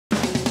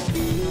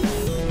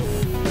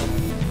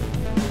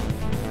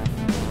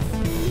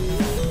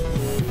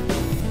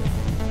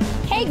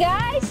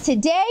Guys,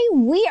 today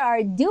we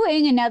are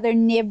doing another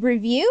nib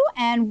review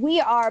and we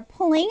are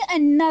pulling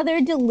another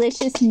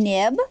delicious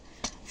nib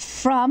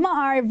from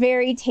our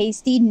very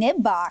tasty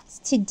nib box.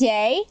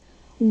 Today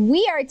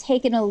we are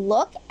taking a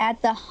look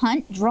at the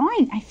Hunt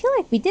drawing. I feel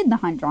like we did the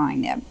Hunt drawing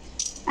nib.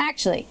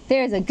 Actually,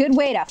 there's a good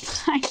way to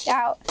find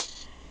out.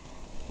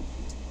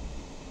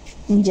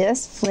 You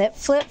just flip,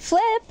 flip,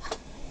 flip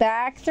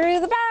back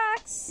through the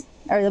box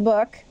or the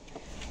book.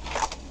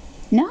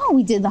 No,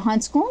 we did the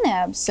Hunt school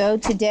nib. So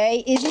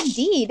today is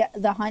indeed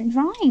the Hunt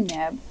drawing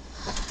nib.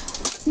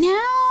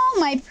 Now,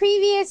 my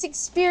previous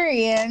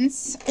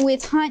experience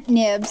with Hunt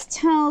nibs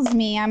tells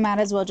me I might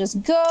as well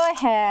just go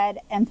ahead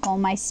and pull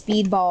my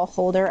speedball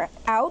holder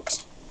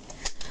out,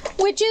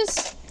 which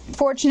is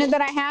fortunate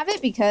that I have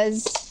it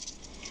because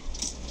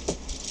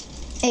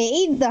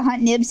the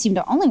Hunt nibs seem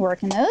to only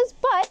work in those,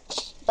 but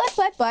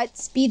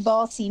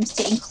speedball seems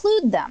to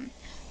include them.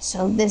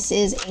 So this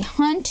is a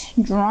Hunt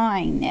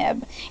drawing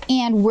nib,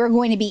 and we're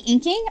going to be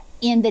inking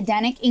in the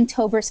Denick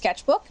Inktober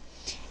sketchbook,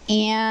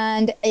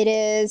 and it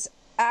is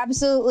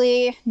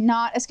absolutely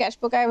not a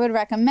sketchbook I would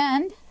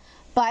recommend,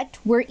 but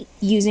we're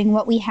using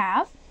what we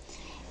have,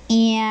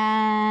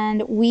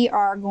 and we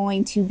are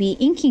going to be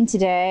inking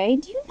today.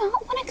 Do you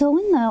not want to go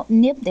in the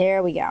nib?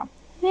 There we go.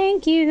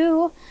 Thank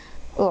you.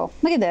 Oh,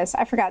 look at this.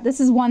 I forgot. This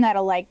is one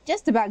that'll like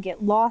just about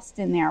get lost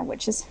in there,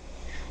 which is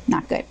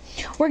not good.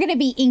 We're going to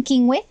be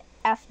inking with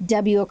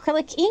FW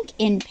acrylic ink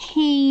in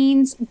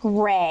Payne's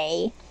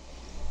Gray.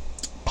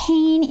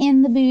 Pain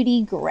in the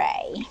Booty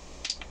Gray.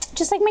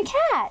 Just like my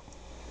cat.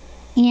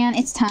 And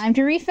it's time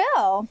to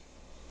refill.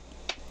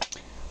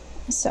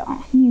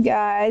 So, you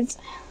guys,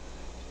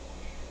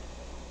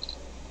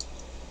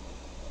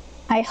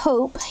 I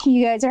hope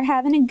you guys are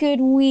having a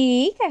good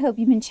week. I hope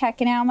you've been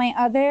checking out my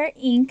other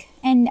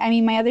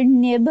my other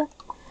nib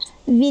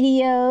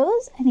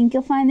videos. I think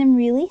you'll find them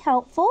really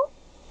helpful.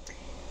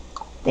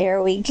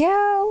 There we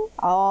go,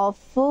 all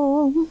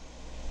full,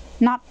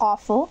 not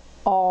awful,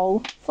 all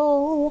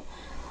full.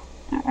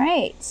 All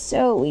right,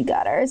 so we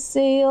got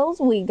ourselves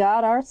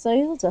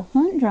a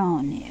Hunt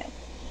drawing nib.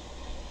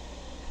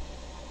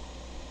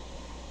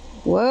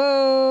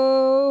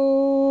 Whoa,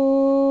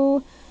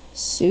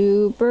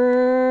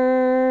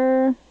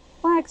 super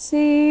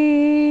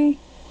waxy.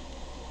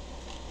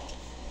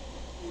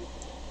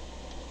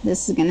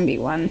 This is gonna be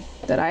one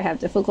that I have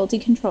difficulty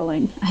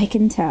controlling, I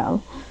can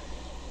tell.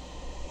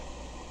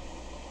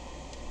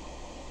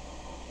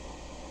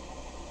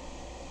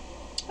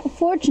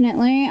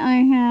 Fortunately,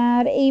 I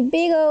had a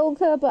big old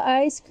cup of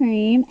ice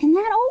cream, and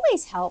that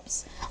always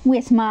helps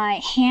with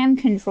my hand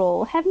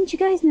control. Haven't you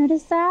guys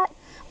noticed that?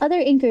 Other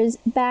inkers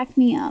back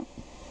me up.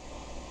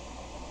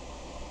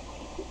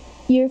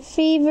 Your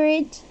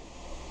favorite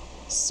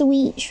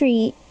sweet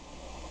treat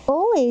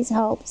always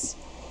helps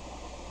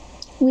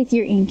with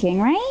your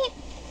inking, right?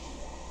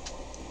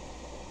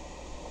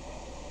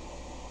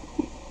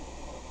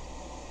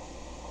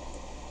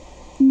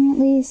 At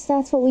least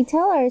that's what we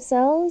tell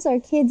ourselves, our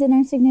kids and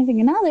our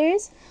significant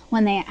others,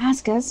 when they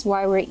ask us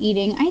why we're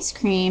eating ice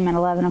cream at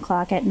 11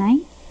 o'clock at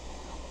night.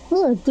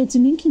 Well, I've got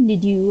some inking to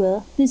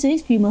do. This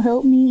ice cream will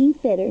help me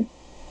ink better.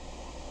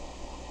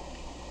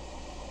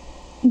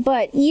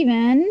 But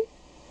even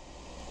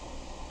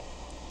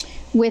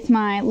with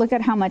look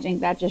at how much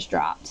ink that just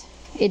dropped.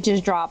 It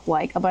just dropped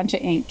like a bunch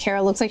of ink.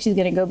 Kara looks like she's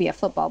going to go be a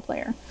football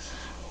player.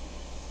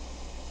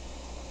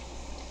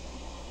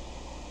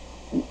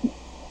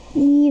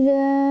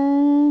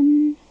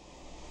 Even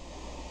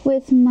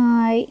with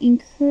my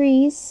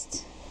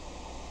increased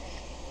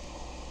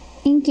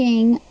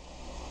inking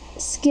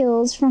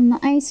skills from the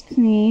ice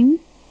cream,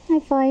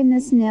 I find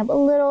this nib a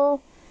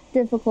little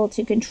difficult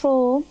to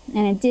control,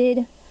 and it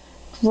did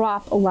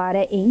drop a lot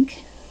of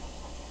ink.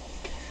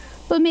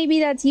 But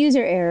maybe that's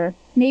user error.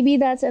 Maybe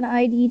that's an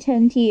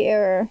ID10T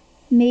error.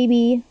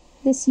 Maybe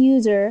this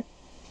user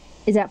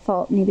is at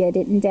fault. Maybe I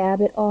didn't dab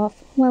it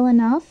off well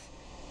enough.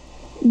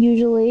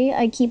 Usually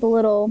I keep a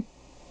little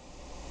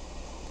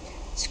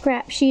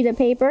scrap sheet of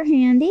paper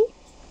handy,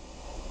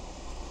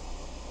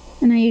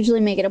 and I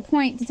usually make it a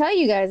point to tell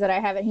you guys that I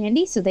have it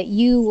handy so that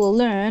you will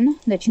learn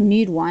that you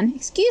need one.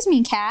 Excuse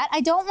me, cat, I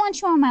don't want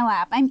you on my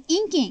lap. I'm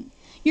inking.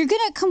 You're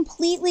gonna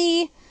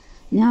completely...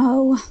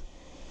 No.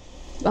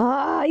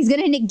 He's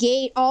gonna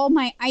negate all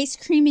my ice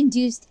cream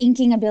induced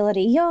inking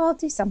ability. Y'all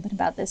do something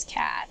about this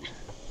cat.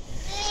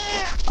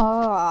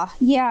 Oh,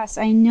 yes,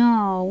 I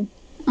know.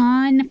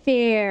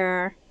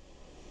 Unfair.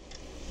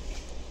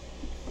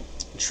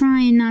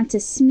 Trying not to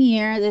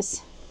smear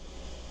this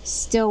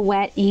still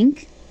wet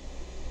ink.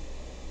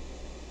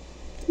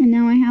 And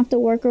now I have to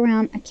work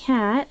around a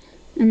cat,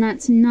 and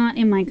that's not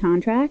in my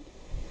contract.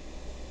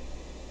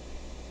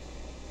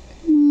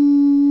 Come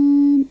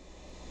on.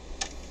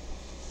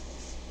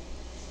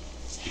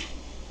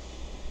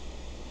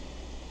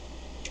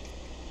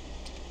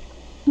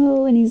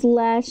 Oh, and he's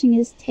lashing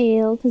his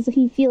tail because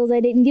he feels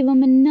I didn't give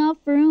him enough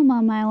room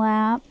on my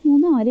lap. Well,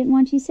 no, I didn't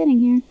want you sitting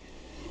here.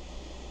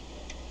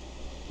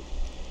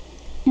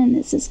 And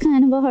this is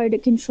kind of a hard to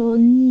control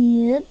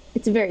nib.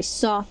 It's a very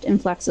soft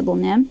and flexible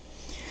nib.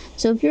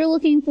 So if you're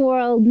looking for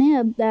a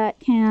nib that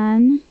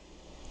can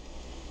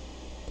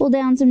pull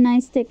down some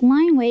nice thick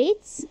line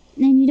weights,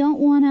 and you don't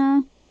want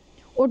to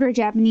order a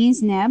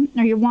Japanese nib,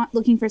 or you're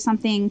looking for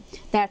something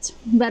that's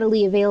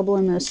readily available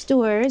in most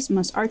stores,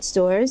 most art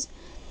stores,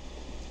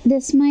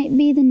 this might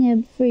be the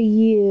nib for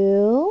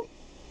you.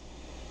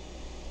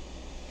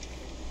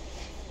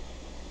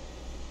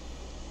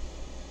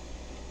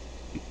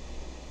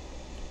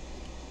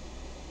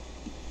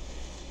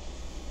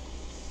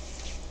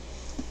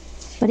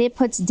 But it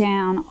puts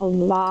down a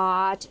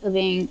lot of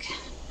ink.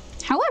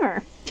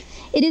 However,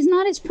 it is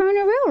not as prone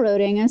to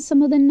railroading as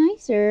some of the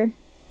nicer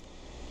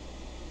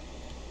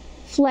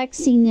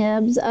flexi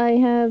nibs I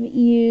have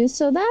used.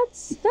 So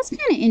that's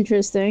kind of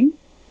interesting.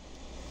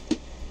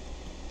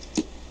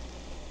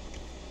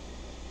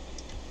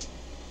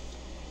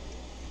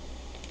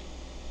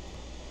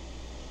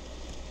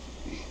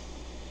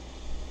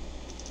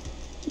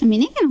 I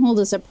mean, it can hold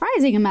a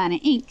surprising amount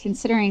of ink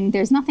considering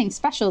there's nothing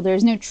special.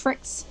 There's no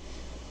tricks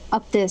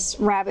up this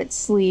rabbit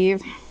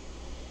sleeve.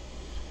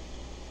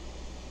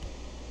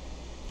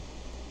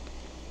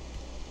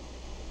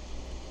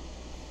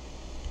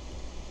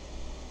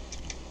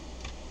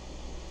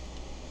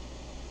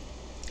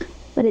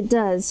 But it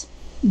does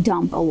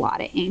dump a lot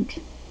of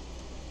ink,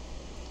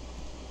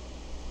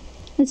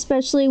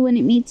 especially when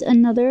it meets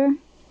another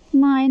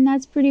line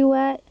that's pretty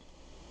wet.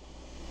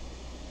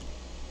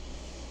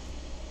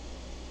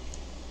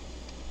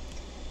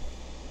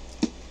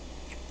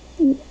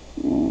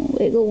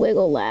 Wiggle,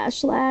 wiggle,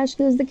 lash, lash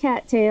goes the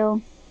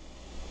cattail.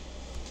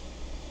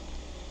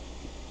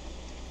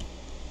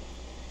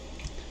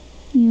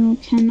 You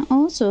can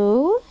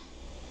also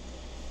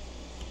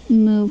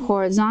move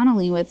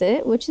horizontally with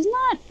it, which is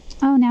not...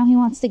 Oh, now he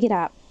wants to get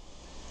up.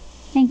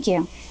 Thank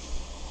you.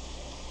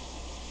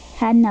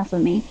 Had enough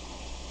of me.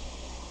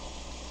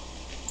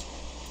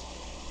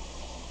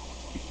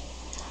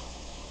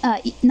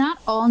 Not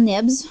all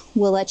nibs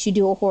will let you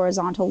do a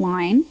horizontal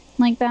line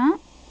like that.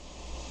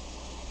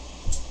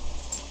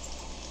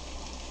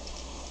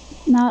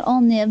 Not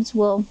all nibs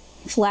will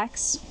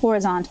flex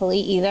horizontally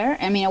either.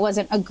 I mean, it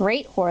wasn't a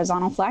great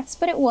horizontal flex,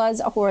 but it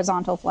was a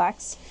horizontal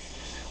flex.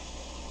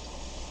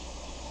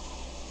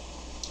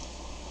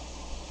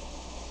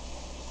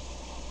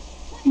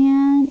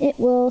 And it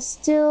will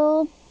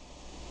still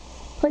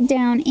put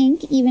down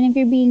ink even if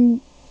you're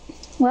being...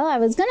 Well, I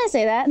was gonna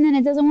say that and then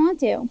it doesn't want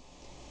to.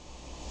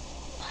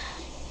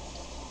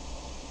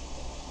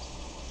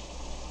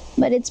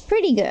 But it's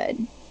pretty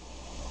good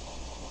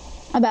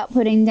about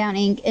putting down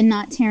ink and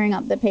not tearing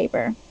up the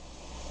paper,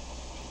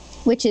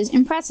 which is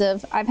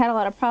impressive. I've had a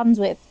lot of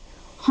problems with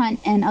Hunt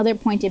and other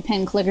pointed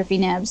pen calligraphy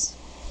nibs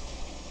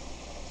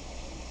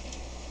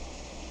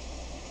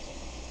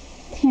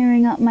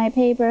tearing up my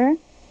paper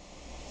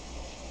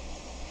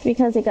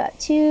because it got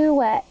too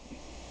wet.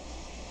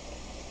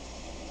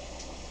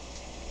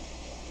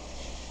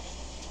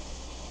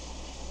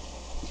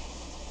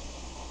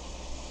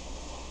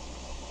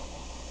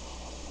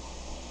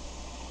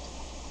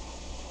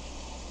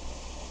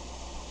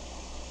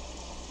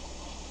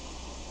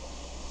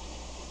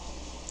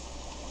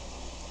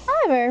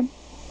 However,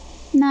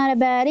 not a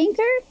bad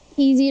inker,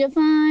 easy to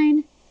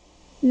find,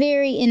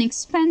 very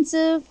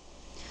inexpensive.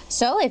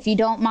 So if you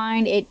don't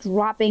mind it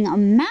dropping a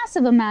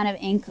massive amount of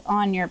ink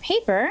on your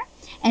paper,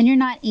 and you're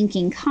not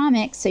inking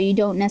comics, so you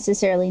don't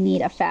necessarily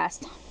need a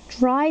fast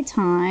dry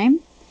time,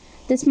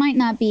 this might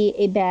not be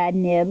a bad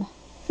nib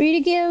for you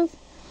to give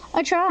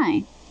a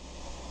try.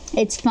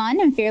 It's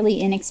fun and fairly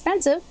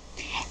inexpensive,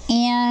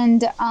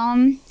 and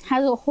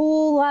has a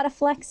whole lot of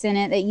flex in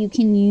it that you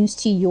can use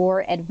to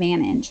your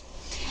advantage.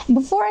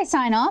 Before I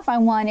sign off, I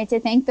wanted to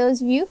thank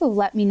those of you who've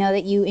let me know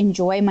that you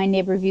enjoy my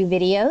nib review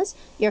videos.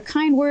 Your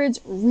kind words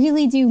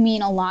really do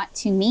mean a lot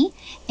to me,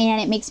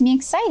 and it makes me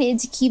excited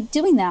to keep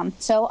doing them.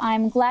 So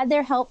I'm glad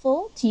they're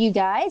helpful to you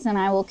guys, and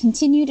I will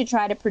continue to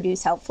try to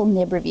produce helpful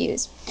nib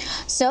reviews.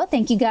 So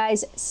thank you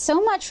guys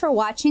so much for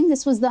watching.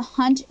 This was the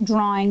Hunt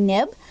drawing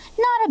nib.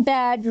 Not a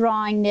bad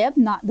drawing nib,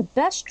 not the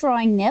best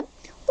drawing nib.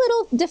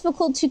 Little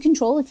difficult to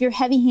control. If you're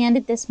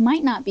heavy-handed, this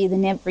might not be the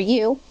nib for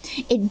you.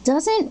 It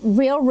doesn't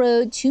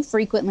railroad too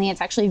frequently.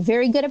 It's actually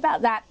very good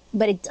about that,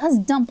 but it does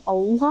dump a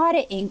lot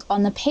of ink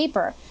on the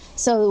paper.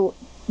 So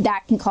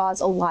that can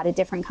cause a lot of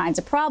different kinds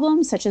of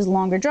problems, such as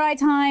longer dry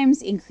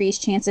times,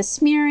 increased chance of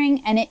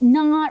smearing, and it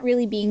not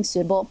really being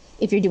suitable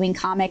if you're doing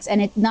comics, and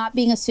it not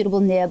being a suitable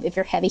nib if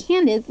you're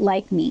heavy-handed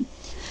like me.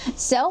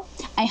 So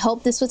I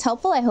hope this was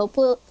helpful. I hope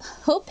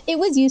it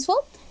was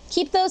useful.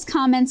 Keep those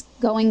comments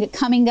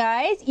coming,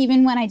 guys.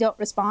 Even when I don't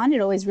respond,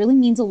 it always really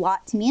means a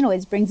lot to me. It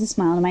always brings a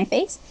smile to my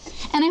face.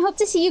 And I hope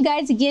to see you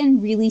guys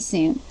again really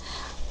soon.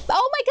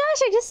 Oh my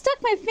gosh, I just stuck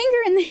my finger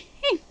in the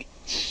ink.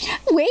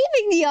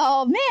 Waving to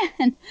y'all,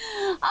 man.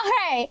 All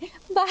right,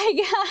 bye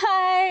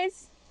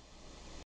guys.